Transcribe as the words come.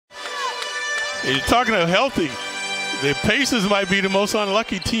You're talking about healthy. The Pacers might be the most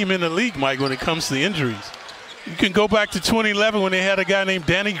unlucky team in the league, Mike, when it comes to the injuries. You can go back to 2011 when they had a guy named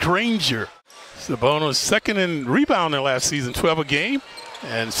Danny Granger. Sabonis second in rebounding last season, 12 a game,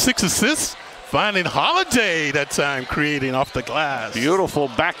 and 6 assists. Finding Holiday that time, creating off the glass. Beautiful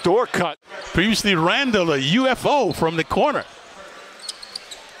backdoor cut. Previously Randall, a UFO from the corner.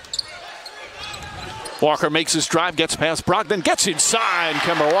 Walker makes his drive, gets past Brogdon, gets inside.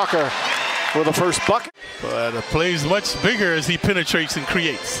 Kemba Walker for the first bucket. But the play's much bigger as he penetrates and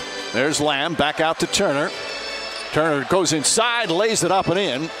creates. There's Lamb, back out to Turner. Turner goes inside, lays it up and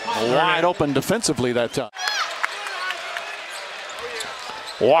in. Wide open defensively that time.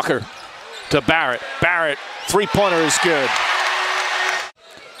 Walker to Barrett. Barrett, three-pointer is good.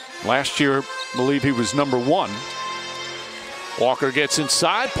 Last year, I believe he was number 1. Walker gets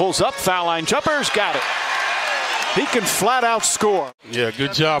inside, pulls up, foul line jumpers, got it. He can flat out score. Yeah,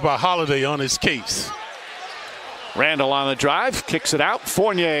 good job by Holiday on his case. Randall on the drive, kicks it out.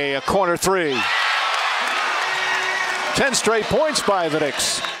 Fournier, a corner three. 10 straight points by the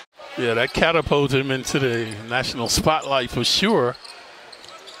Knicks. Yeah, that catapulted him into the national spotlight for sure.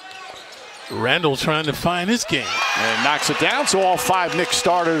 Randall trying to find his game. And knocks it down, so all 5 Knicks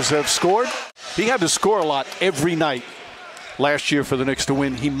starters have scored. He had to score a lot every night last year for the Knicks to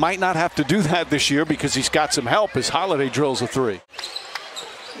win. He might not have to do that this year because he's got some help as Holiday drills a 3.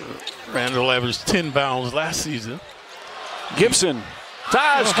 Randall averaged 10 bounds last season. Gibson.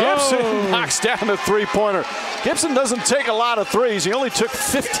 Taj Gibson knocks down the three-pointer. Gibson doesn't take a lot of threes. He only took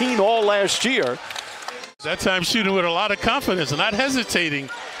 15 all last year. That time shooting with a lot of confidence and not hesitating.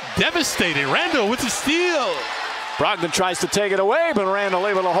 Devastating. Randall with the steal. Brogdon tries to take it away, but Randall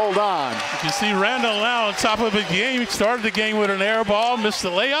able to hold on. You can see Randall now on top of the game. He started the game with an air ball, missed the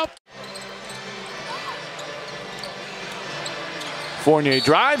layup. Fournier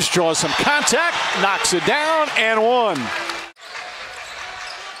drives, draws some contact, knocks it down, and 1.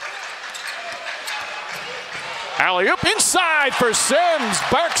 Alley-oop inside for Sims.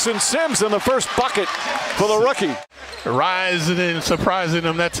 Burks and Sims in the first bucket for the rookie. Rising and surprising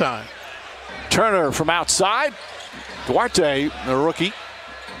him that time. Turner from outside. Duarte, the rookie,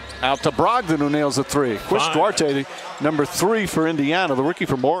 out to Brogdon, who nails the 3. Of course, Duarte, number 3 for Indiana, the rookie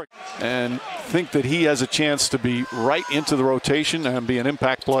from Oregon. And think that he has a chance to be right into the rotation and be an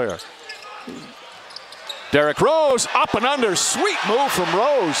impact player. Derrick Rose, up and under. Sweet move from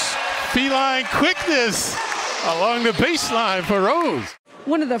Rose. Feline quickness along the baseline for Rose.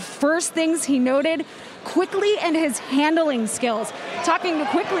 One of the first things he noted, quickly and his handling skills. Talking to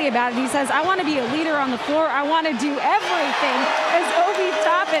Quickly about it, he says, I want to be a leader on the floor. I want to do everything. As Obi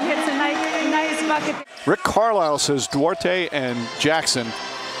Toppin hits a nice bucket. Rick Carlisle says Duarte and Jackson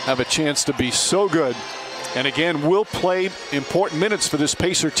have a chance to be so good. And again, will play important minutes for this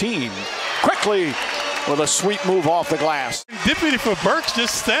Pacer team. Quickly with a sweet move off the glass. Deputy for Burks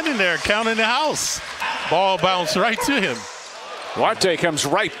just standing there counting the house. Ball bounced right to him. Duarte comes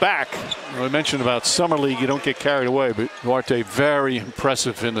right back. We mentioned about Summer League, you don't get carried away, but Duarte very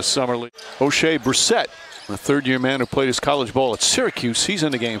impressive in the Summer League. O'Shea Brissett, a third-year man who played his college ball at Syracuse. He's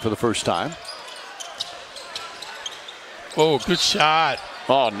in the game for the first time. Oh, good shot.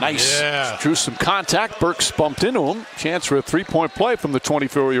 Oh, nice. Yeah. Drew some contact. Burks bumped into him. Chance for a three-point play from the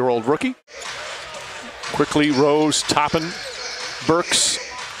 24-year-old rookie. Quickly, Rose, Toppin, Burks,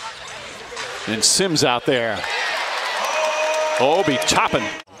 and Sims out there. Obi Toppin.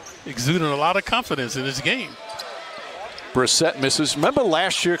 Exuding a lot of confidence in his game. Brissett misses. Remember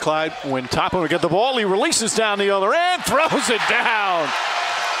last year, Clyde, when Toppin would get the ball, he releases down the other end, throws it down.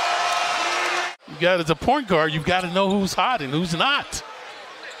 You got, as a point guard, you've got to know who's hot and who's not.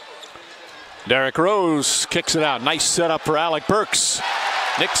 Derrick Rose kicks it out. Nice setup for Alec Burks.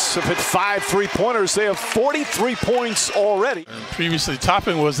 Knicks have hit 5 3-pointers. They have 43 points already. And previously,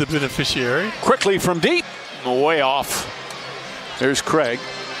 Toppin was the beneficiary. Quickly from deep, way off. There's Craig.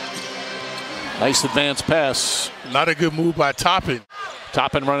 Nice advance pass. Not a good move by Toppin.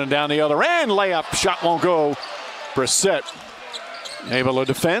 Toppin running down the other end. Layup. Shot won't go. Brissett able to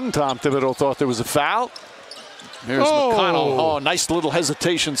defend. Tom Thibodeau thought there was a foul. Here's McConnell. Oh, nice little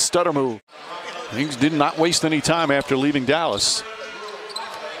hesitation stutter move. Things did not waste any time after leaving Dallas.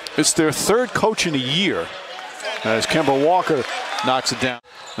 It's their 3rd coach in a year as Kemba Walker knocks it down.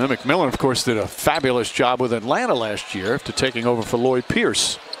 And McMillan, of course, did a fabulous job with Atlanta last year after taking over for Lloyd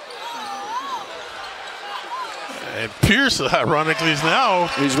Pierce. And Pierce, ironically, is now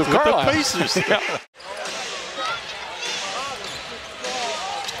he's with Carlisle. The Pacers. Yeah.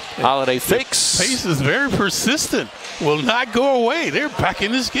 Holiday fakes. Pacers very persistent. Will not go away. They're back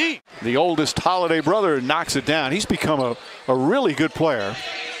in this game. The oldest Holiday brother knocks it down. He's become a really good player.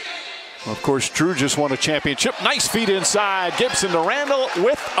 Of course, Drew just won a championship. Nice feed inside. Gibson to Randall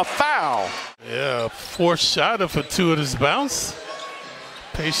with a foul. Yeah, fourth shot, a fortuitous bounce.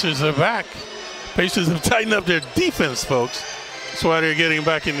 Pacers are back. Pacers have tightened up their defense, folks. That's why they're getting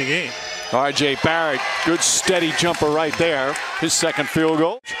back in the game. R.J. Barrett, good steady jumper right there. His second field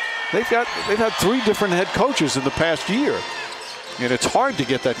goal. They've had 3 different head coaches in the past year, and it's hard to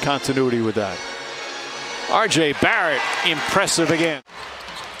get that continuity with that. R.J. Barrett, impressive again.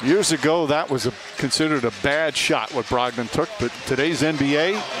 Years ago, that was considered a bad shot what Brogdon took, but today's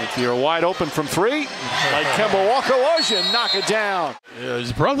NBA, if you're wide open from 3, like Kemba Walker was, you knock it down. Yeah,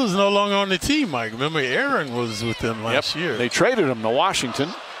 his brother's no longer on the team, Mike. Remember, Aaron was with them last year. They traded him to Washington.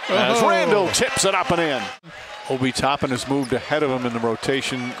 As Randall tips it up and in. Obi Toppin has moved ahead of him in the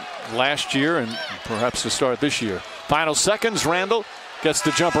rotation last year and perhaps to start this year. Final seconds, Randall gets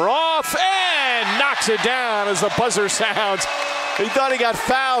the jumper off and knocks it down as the buzzer sounds. He thought he got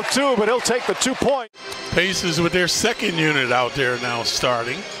fouled too, but he'll take the 2 point. Pacers with their second unit out there now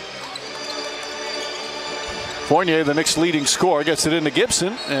starting. Fournier, the Knicks' leading scorer, gets it into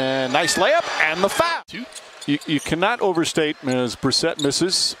Gibson, and nice layup and the foul. You cannot overstate, as Brissett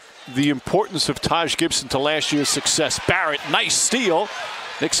misses, the importance of Taj Gibson to last year's success. Barrett, nice steal.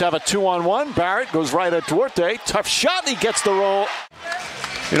 Knicks have a 2-on-1. Barrett goes right at Duarte. Tough shot, he gets the roll.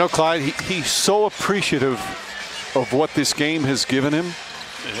 You know, Clyde, he's so appreciative of what this game has given him.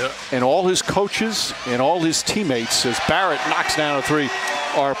 Yeah. And all his coaches and all his teammates, as Barrett knocks down a 3,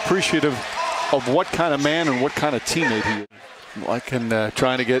 are appreciative of what kind of man and what kind of teammate he is. Like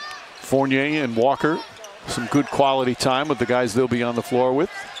trying to get Fournier and Walker some good quality time with the guys they'll be on the floor with.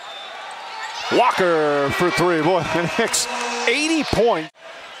 Walker for 3. Boy, the Knicks 80 points.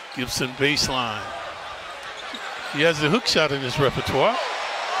 Gibson baseline. He has the hook shot in his repertoire.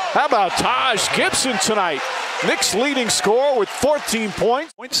 How about Taj Gibson tonight? Knicks leading scorer with 14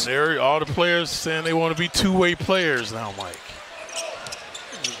 points. There, all the players saying they want to be two-way players now, Mike.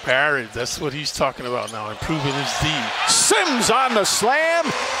 Barrett, that's what he's talking about now, improving his D. Sims on the slam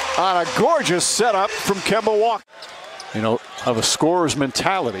on a gorgeous setup from Kemba Walker. You know, of a scorer's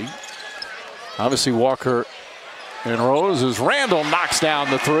mentality. Obviously, Walker and Rose as Randall knocks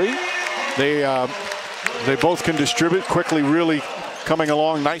down the 3. They both can distribute quickly, really coming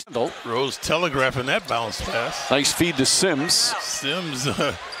along nice. Rose telegraphing that bounce pass. Nice feed to Sims. Sims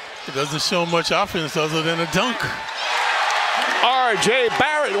doesn't show much offense other than a dunk. R.J.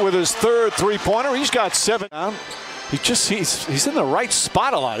 Barrett with his 3rd 3-pointer. He's got 7. He's in the right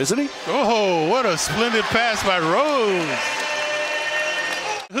spot a lot, isn't he? Oh, what a splendid pass by Rose.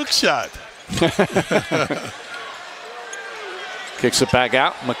 Hook shot. Kicks it back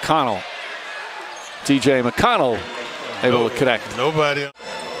out. McConnell. TJ McConnell able to connect. Nobody.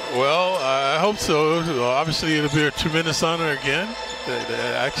 Well, I hope so. Obviously, it'll be a tremendous honor again.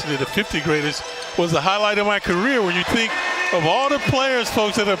 Actually, the 50 greatest was the highlight of my career when you think of all the players,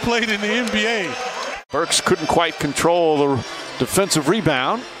 folks, that have played in the NBA. Burks couldn't quite control the defensive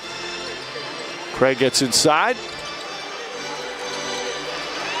rebound. Craig gets inside.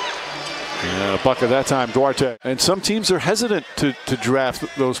 Yeah, a bucket that time, Duarte. And some teams are hesitant to draft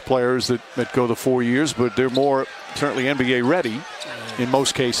those players that go the 4 years, but they're more certainly NBA ready in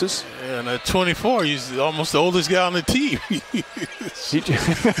most cases. And at 24, he's almost the oldest guy on the team.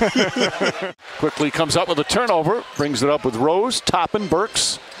 Quickly comes up with a turnover, brings it up with Rose, Toppin,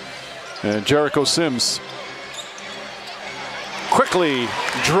 Burks, and Jericho Sims. Quickly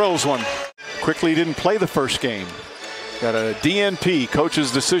drills one. Quickly didn't play the first game. Got a DNP,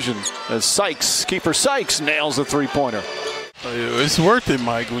 coach's decision, as Sykes, keeper Sykes, nails a 3-pointer. It's worth it,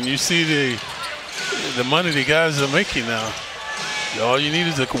 Mike, when you see the money the guys are making now. All you need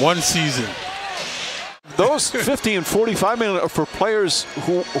is one season. Those 50 and 45 million are for players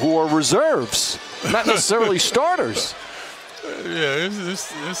who are reserves, not necessarily starters. Yeah,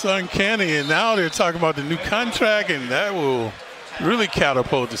 it's uncanny, and now they're talking about the new contract, and that will really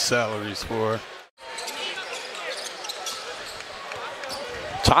catapult the salaries for.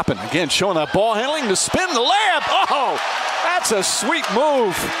 Toppin again showing that ball handling to spin the layup. Oh, that's a sweet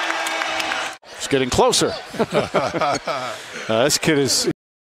move. It's getting closer. This kid is